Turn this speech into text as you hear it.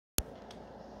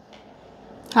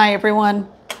Hi everyone,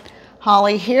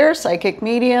 Holly here, Psychic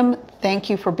Medium. Thank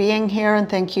you for being here and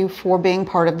thank you for being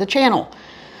part of the channel.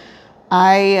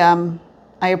 I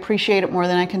appreciate it more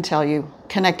than I can tell you.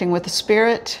 Connecting with the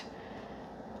spirit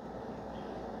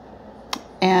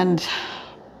and,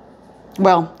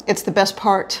 well, it's the best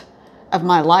part of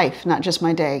my life, not just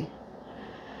my day.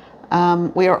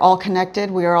 We are all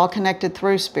connected. We are all connected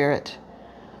through spirit.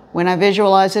 When I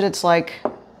visualize it, it's like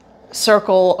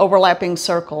overlapping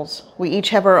circles. We each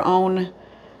have our own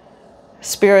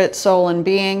spirit, soul, and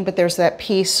being, but there's that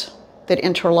piece that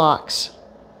interlocks,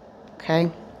 okay?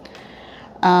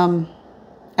 And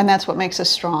that's what makes us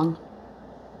strong.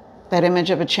 That image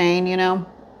of a chain, you know?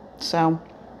 So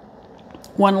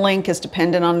one link is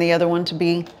dependent on the other one to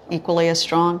be equally as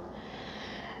strong.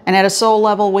 And at a soul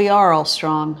level, we are all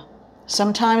strong.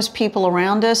 Sometimes people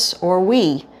around us, or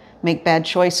we, make bad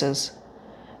choices.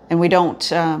 And we don't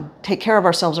take care of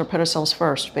ourselves or put ourselves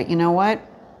first. But you know what?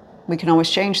 We can always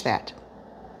change that.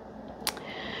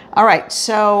 All right,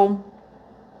 so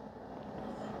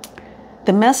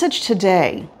the message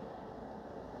today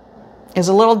is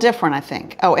a little different, I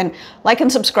think. Oh, and like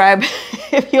and subscribe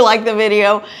if you like the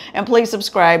video. And please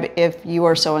subscribe if you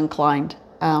are so inclined.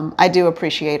 I do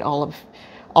appreciate all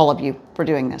of you for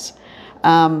doing this.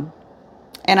 And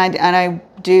I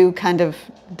do kind of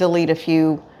delete a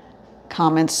few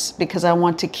comments because I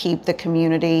want to keep the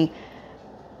community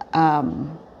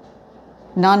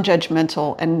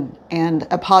non-judgmental and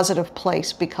a positive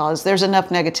place, because there's enough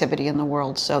negativity in the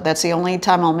world. So that's the only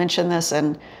time I'll mention this,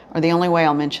 or the only way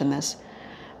I'll mention this.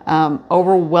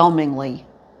 Overwhelmingly,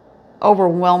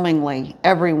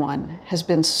 everyone has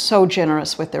been so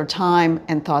generous with their time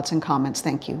and thoughts and comments.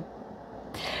 Thank you.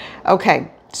 Okay,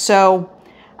 so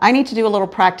I need to do a little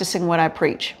practicing what I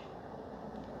preach.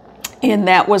 And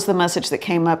that was the message that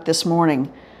came up this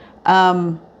morning.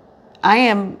 I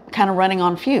am kind of running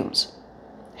on fumes.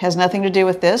 Has nothing to do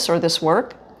with this or this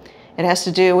work. It has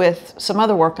to do with some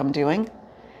other work I'm doing.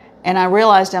 And I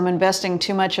realized I'm investing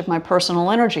too much of my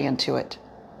personal energy into it.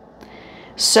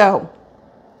 So,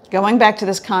 going back to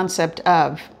this concept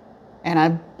of, and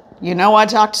I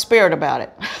talk to spirit about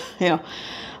it,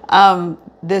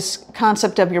 this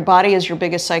concept of your body is your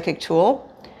biggest psychic tool.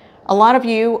 A lot of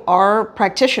you are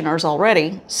practitioners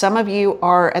already. Some of you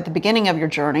are at the beginning of your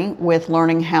journey with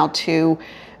learning how to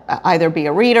either be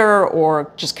a reader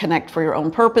or just connect for your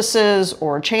own purposes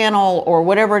or channel or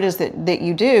whatever it is that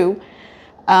you do.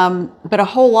 But a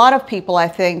whole lot of people, I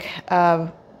think,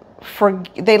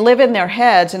 they live in their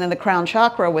heads and in the crown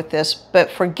chakra with this, but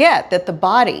forget that the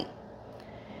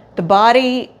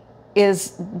body is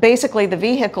basically the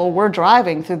vehicle we're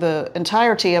driving through the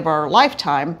entirety of our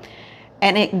lifetime.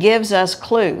 And it gives us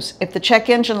clues. If the check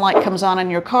engine light comes on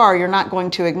in your car, you're not going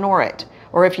to ignore it.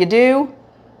 Or if you do,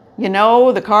 you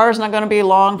know the car is not going to be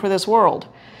long for this world.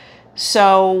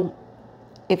 So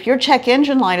if your check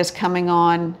engine light is coming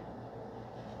on,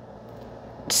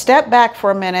 step back for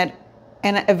a minute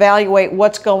and evaluate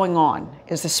what's going on.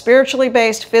 Is this spiritually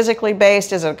based, physically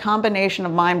based? Is it a combination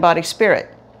of mind, body,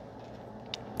 spirit?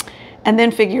 And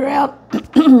then figure out,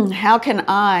 how can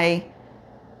I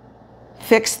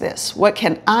fix this? What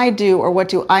can I do, or what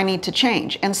do I need to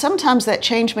change? And sometimes that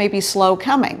change may be slow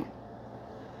coming.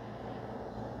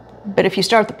 But if you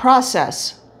start the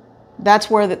process, that's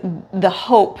where the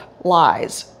hope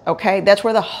lies, okay? That's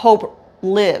where the hope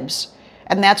lives.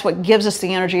 And that's what gives us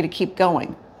the energy to keep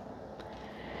going.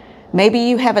 Maybe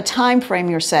you have a time frame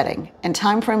you're setting, and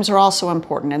time frames are also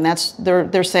important. And that's,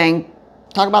 they're saying,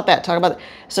 talk about that, talk about that.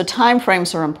 So time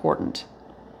frames are important,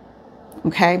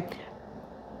 okay?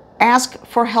 Ask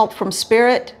for help from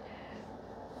spirit,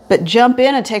 but jump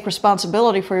in and take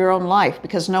responsibility for your own life,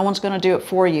 because no one's going to do it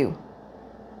for you.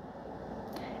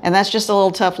 And that's just a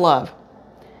little tough love,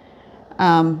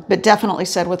 but definitely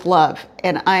said with love.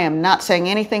 And I am not saying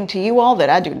anything to you all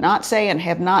that I do not say and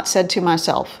have not said to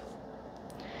myself.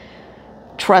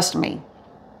 Trust me.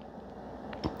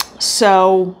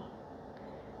 So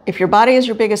if your body is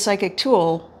your biggest psychic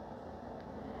tool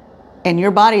and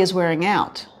your body is wearing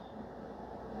out,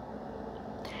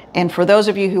 and for those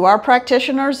of you who are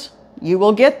practitioners, you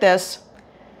will get this.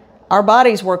 Our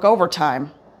bodies work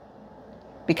overtime,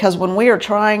 because when we are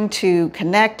trying to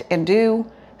connect and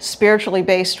do spiritually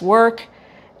based work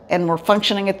and we're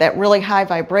functioning at that really high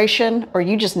vibration, or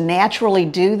you just naturally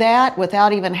do that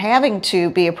without even having to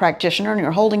be a practitioner and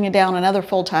you're holding it down another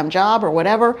full-time job or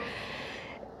whatever,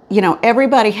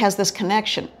 everybody has this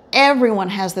connection. Everyone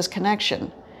has this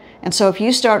connection. And so if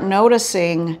you start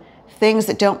noticing things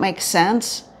that don't make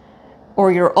sense, or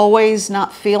you're always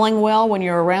not feeling well when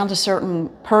you're around a certain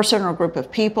person or group of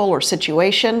people or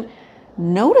situation,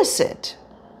 notice it.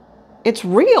 It's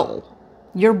real.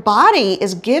 Your body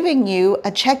is giving you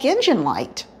a check engine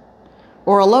light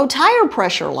or a low tire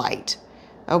pressure light.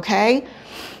 Okay?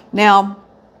 Now,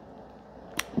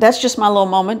 that's just my little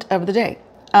moment of the day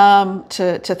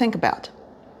to think about.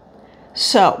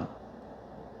 So,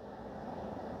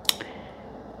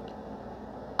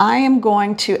 I am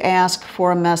going to ask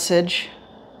for a message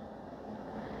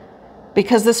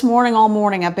because this morning, all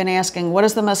morning, I've been asking, what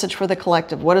is the message for the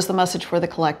collective? What is the message for the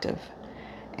collective?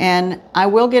 And I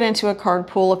will get into a card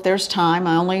pool if there's time.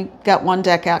 I only got one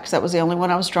deck out because that was the only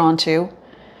one I was drawn to.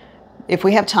 If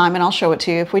we have time, and I'll show it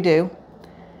to you if we do.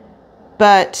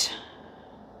 But,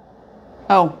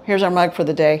 oh, here's our mug for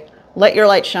the day. Let your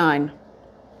light shine.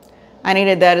 I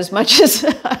needed that as much as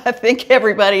I think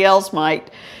everybody else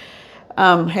might.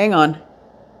 Hang on.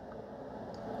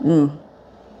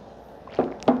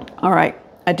 All right.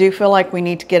 I do feel like we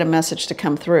need to get a message to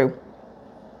come through.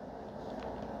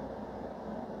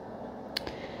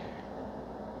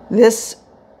 This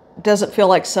doesn't feel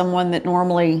like someone that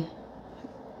normally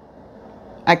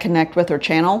I connect with or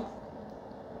channel.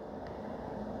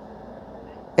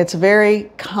 It's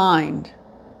very kind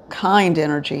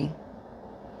energy.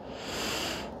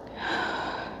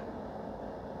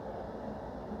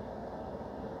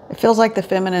 It feels like the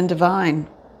feminine divine.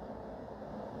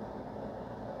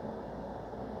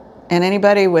 And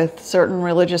anybody with certain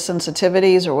religious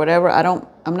sensitivities or whatever,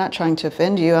 I'm not trying to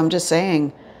offend you. I'm just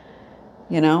saying,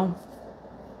 you know,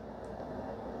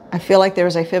 I feel like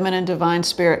there's a feminine divine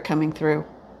spirit coming through.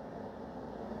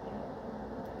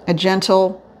 A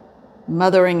gentle,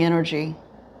 mothering energy.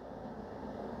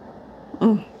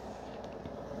 And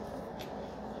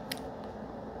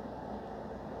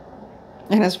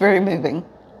it's very moving.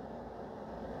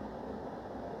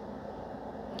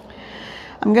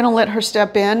 I'm going to let her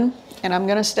step in, and I'm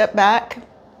going to step back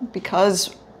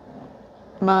because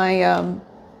my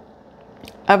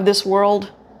of this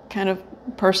world kind of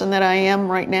person that I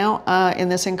am right now in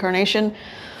this incarnation,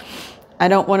 I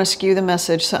don't want to skew the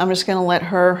message, so I'm just going to let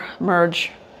her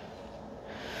merge.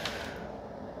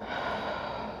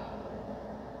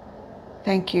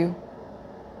 Thank you.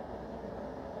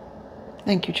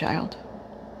 Thank you, child.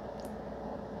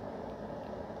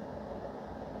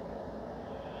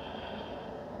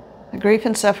 The grief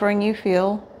and suffering you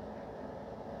feel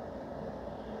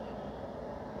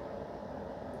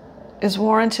is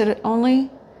warranted only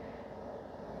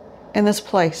in this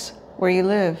place where you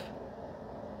live.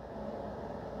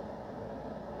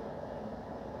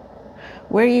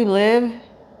 Where you live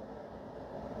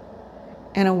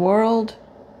in a world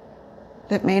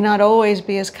that may not always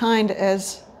be as kind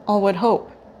as all would hope.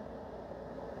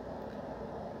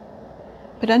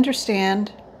 But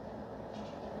understand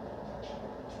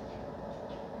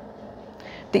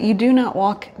that you do not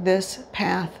walk this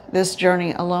path, this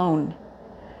journey alone.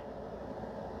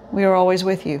 We are always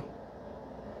with you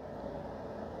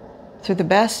through the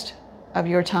best of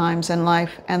your times in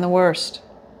life and the worst.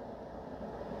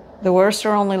 The worst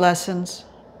are only lessons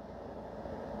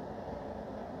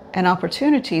and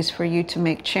opportunities for you to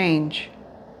make change,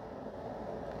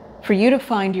 for you to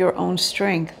find your own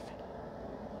strength.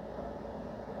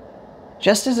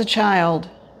 Just as a child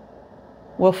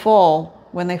will fall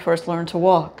when they first learn to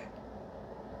walk,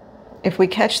 if we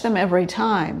catch them every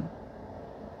time,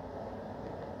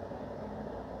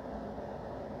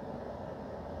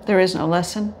 there is no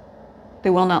lesson. They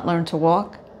will not learn to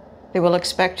walk. They will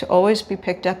expect to always be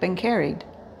picked up and carried.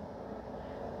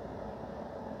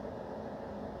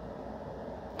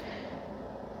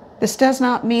 This does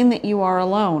not mean that you are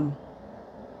alone.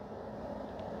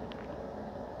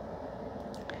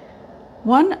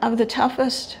 One of the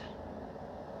toughest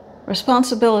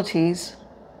responsibilities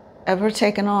ever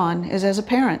taken on is as a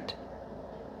parent.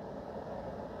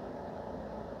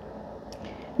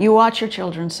 You watch your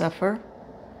children suffer.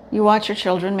 You watch your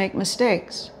children make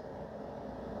mistakes.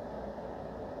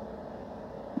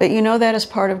 But you know that is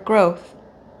part of growth.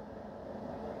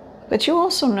 But you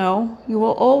also know you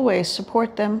will always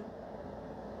support them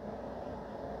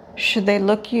should they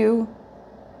look you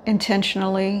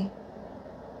intentionally,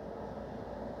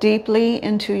 deeply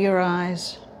into your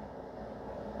eyes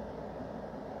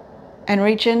and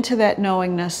reach into that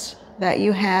knowingness that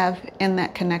you have in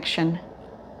that connection.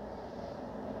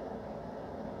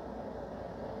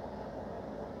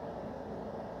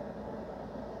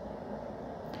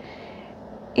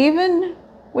 Even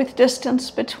with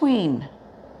distance between,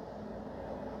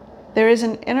 there is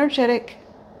an energetic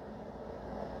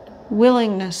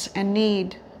willingness and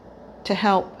need to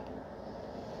help.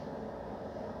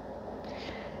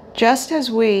 Just as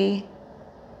we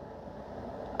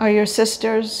are your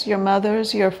sisters, your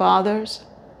mothers, your fathers,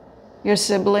 your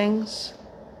siblings,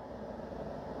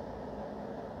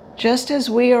 Just as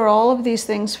we are all of these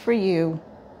things for you,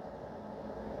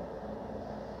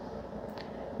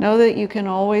 know that you can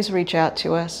always reach out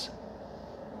to us.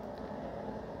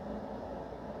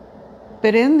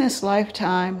 But in this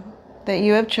lifetime that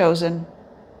you have chosen,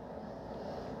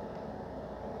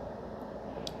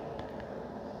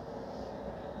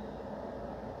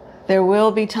 there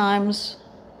will be times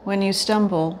when you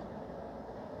stumble.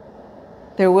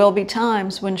 There will be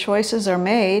times when choices are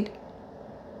made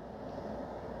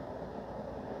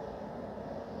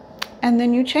and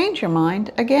then you change your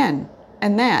mind again.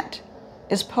 And that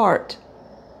is part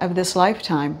of this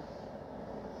lifetime.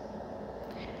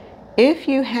 If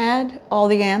you had all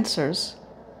the answers,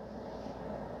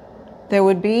 there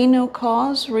would be no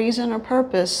cause, reason, or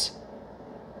purpose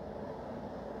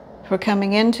for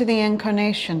coming into the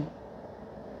incarnation.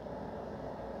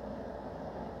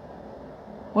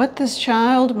 What this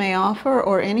child may offer,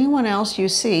 or anyone else you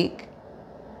seek,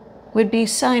 would be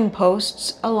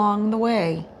signposts along the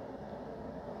way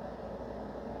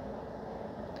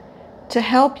to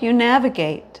help you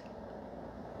navigate,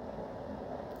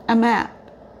 a map,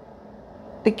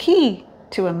 the key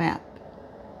to a map,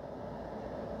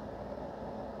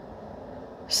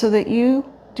 so that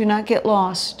you do not get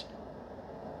lost.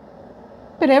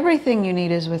 But everything you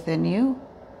need is within you.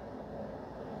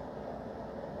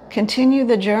 Continue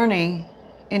the journey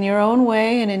in your own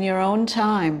way and in your own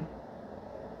time.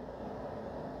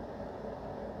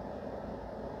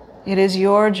 It is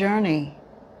your journey.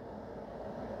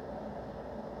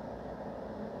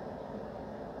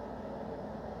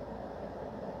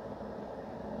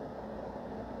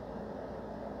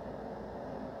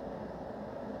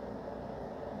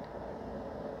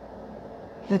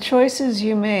 The choices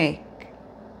you make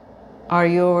are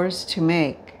yours to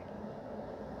make.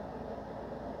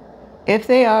 If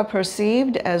they are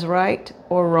perceived as right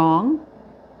or wrong,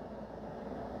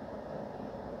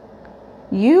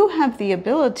 you have the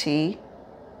ability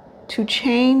to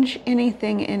change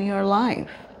anything in your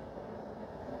life.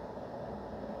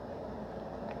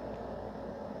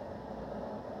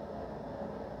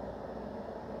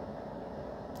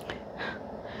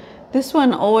 This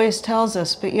one always tells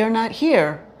us, but you're not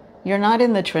here. You're not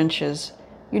in the trenches.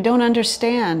 You don't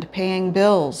understand paying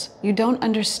bills. You don't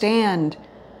understand.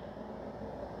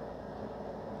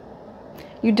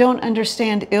 You don't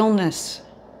understand illness.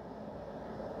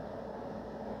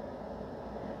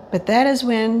 But that is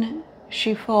when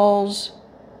she falls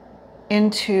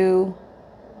into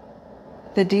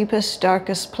the deepest,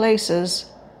 darkest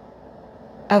places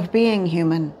of being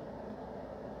human.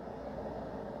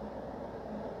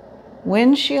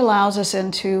 When she allows us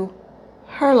into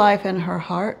her life and her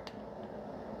heart,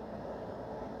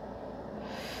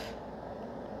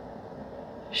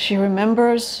 she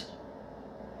remembers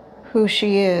who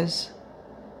she is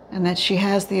and that she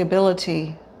has the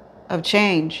ability of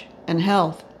change and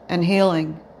health and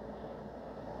healing.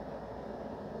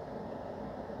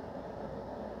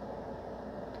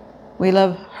 We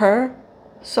love her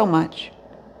so much.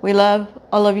 We love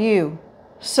all of you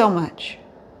so much.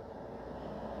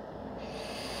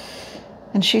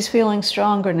 And she's feeling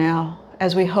stronger now,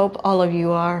 as we hope all of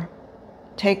you are.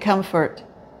 Take comfort.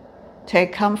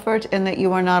 Take comfort in that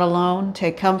you are not alone.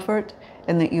 Take comfort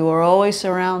in that you are always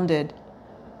surrounded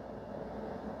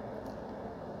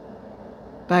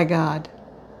by God,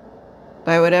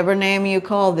 by whatever name you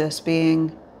call this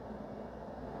being.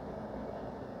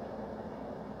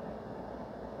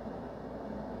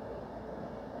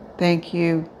 Thank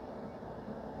you.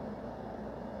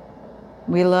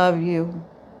 We love you.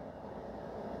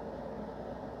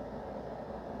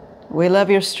 We love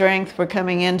your strength for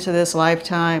coming into this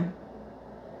lifetime.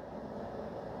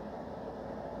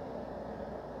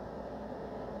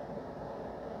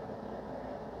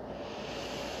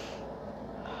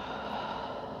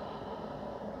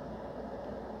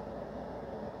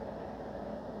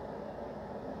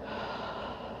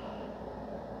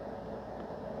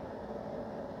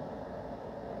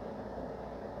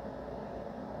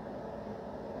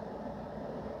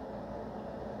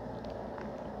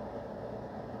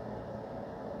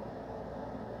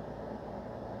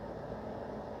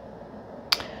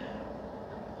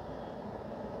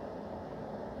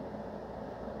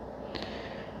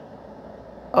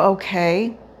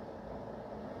 Okay.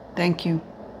 Thank you.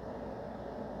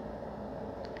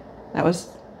 That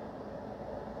was...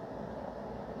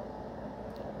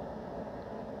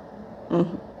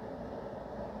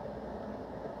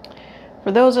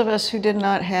 For those of us who did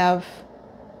not have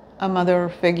a mother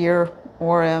figure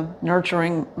or a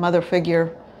nurturing mother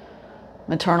figure,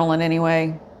 maternal in any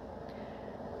way,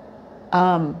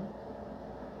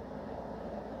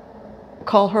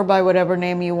 call her by whatever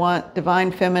name you want,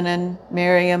 Divine Feminine,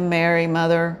 Miriam, Mary,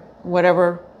 Mother,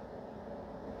 whatever.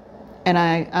 And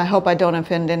I hope I don't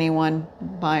offend anyone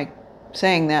by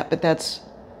saying that, but that's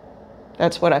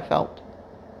what I felt.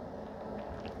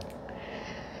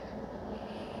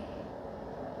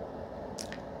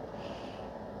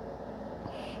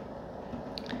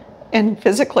 And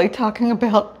physically talking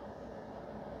about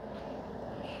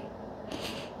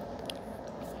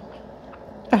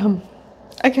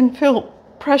I can feel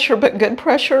pressure, but good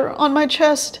pressure on my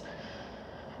chest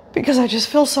because I just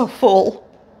feel so full.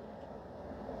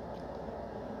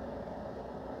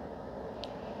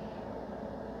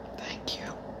 Thank you.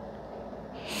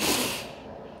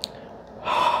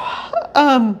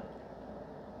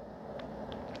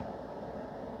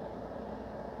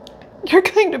 You're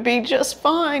going to be just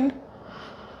fine.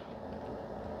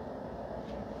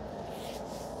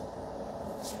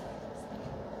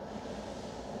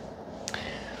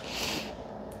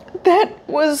 That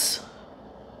was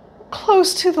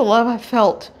close to the love I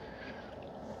felt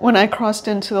when I crossed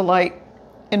into the light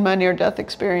in my near-death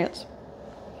experience.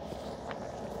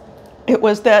 It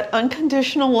was that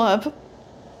unconditional love.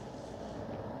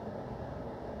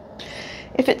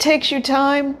 If it takes you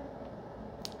time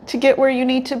to get where you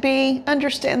need to be,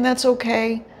 understand that's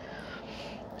okay.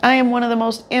 I am one of the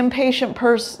most impatient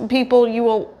people you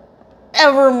will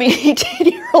ever meet in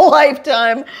your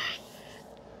lifetime.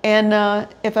 And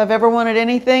if I've ever wanted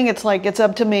anything, it's like, it's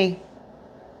up to me.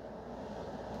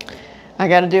 I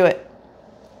got to do it.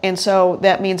 And so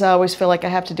that means I always feel like I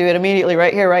have to do it immediately,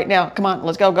 right here, right now. Come on,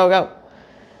 let's go, go, go.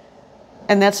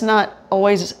 And that's not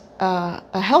always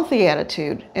a healthy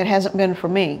attitude. It hasn't been for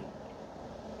me.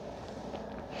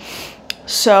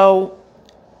 So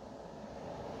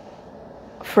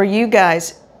for you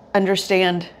guys,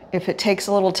 understand if it takes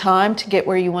a little time to get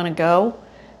where you want to go,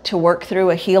 to work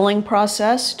through a healing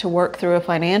process, to work through a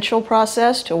financial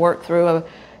process, to work through a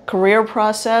career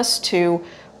process, to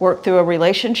work through a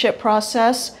relationship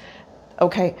process.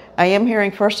 Okay, I am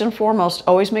hearing first and foremost,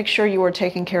 always make sure you are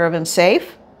taken care of and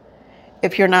safe.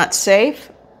 If you're not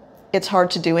safe, it's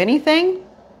hard to do anything.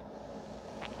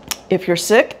 If you're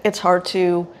sick, it's hard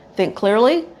to think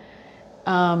clearly.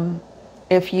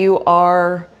 If you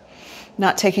are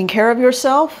not taking care of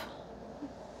yourself,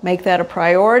 make that a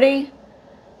priority.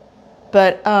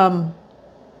 But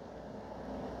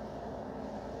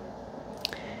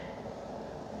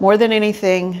more than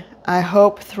anything, I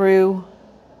hope through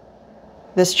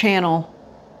this channel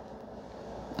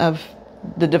of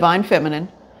the Divine Feminine,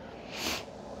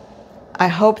 I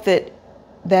hope that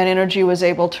that energy was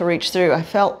able to reach through.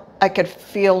 I could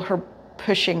feel her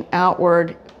pushing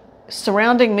outward,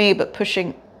 surrounding me, but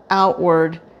pushing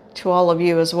outward to all of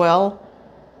you as well.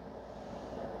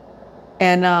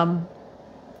 And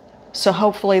so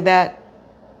hopefully that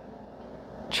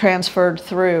transferred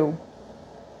through.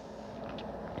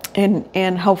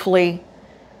 And hopefully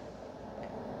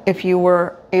if you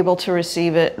were able to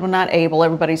receive it, well, not able,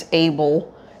 everybody's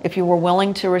able, if you were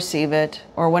willing to receive it,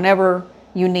 or whenever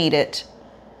you need it,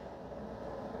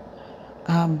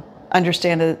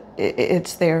 understand that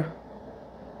it's there.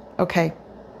 Okay.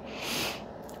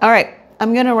 All right.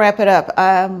 I'm going to wrap it up.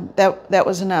 That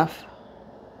was enough.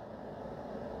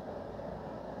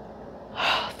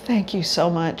 Thank you so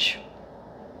much.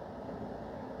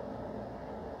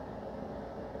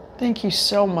 Thank you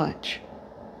so much.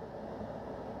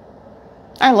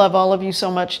 I love all of you so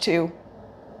much too.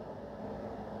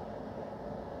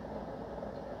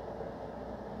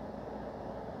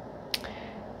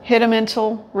 Hit a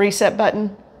mental reset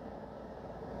button,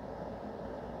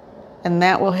 and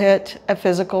that will hit a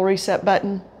physical reset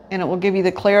button, and it will give you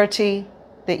the clarity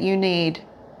that you need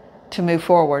to move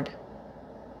forward.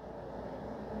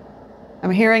 I'm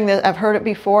hearing that, I've heard it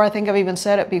before, I think I've even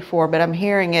said it before, but I'm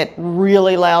hearing it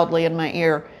really loudly in my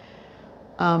ear.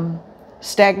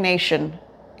 Stagnation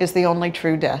is the only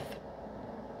true death.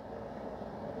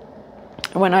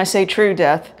 When I say true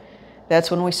death, that's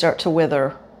when we start to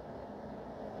wither.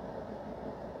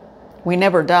 We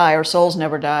never die, our souls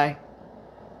never die.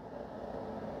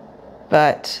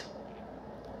 But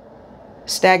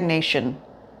stagnation,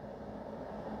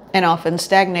 and often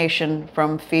stagnation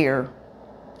from fear.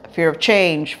 Fear of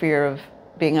change, fear of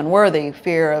being unworthy,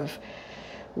 fear of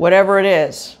whatever it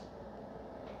is.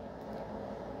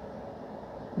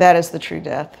 That is the true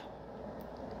death.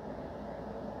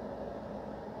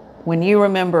 When you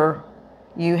remember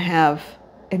you have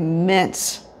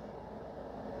immense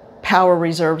power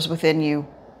reserves within you,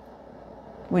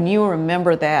 when you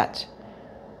remember that,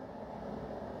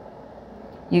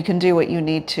 you can do what you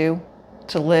need to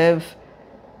live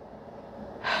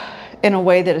in a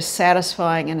way that is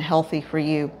satisfying and healthy for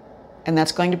you. And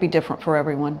that's going to be different for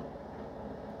everyone.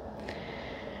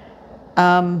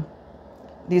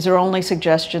 These are only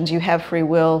suggestions. You have free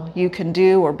will. You can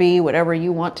do or be whatever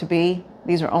you want to be.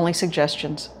 These are only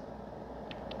suggestions.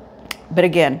 But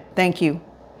again, thank you.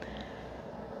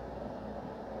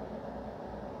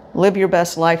 Live your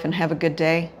best life and have a good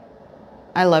day.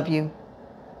 I love you.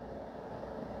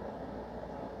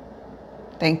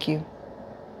 Thank you.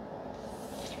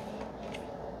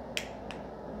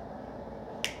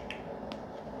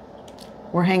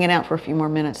 We're hanging out for a few more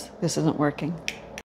minutes. This isn't working.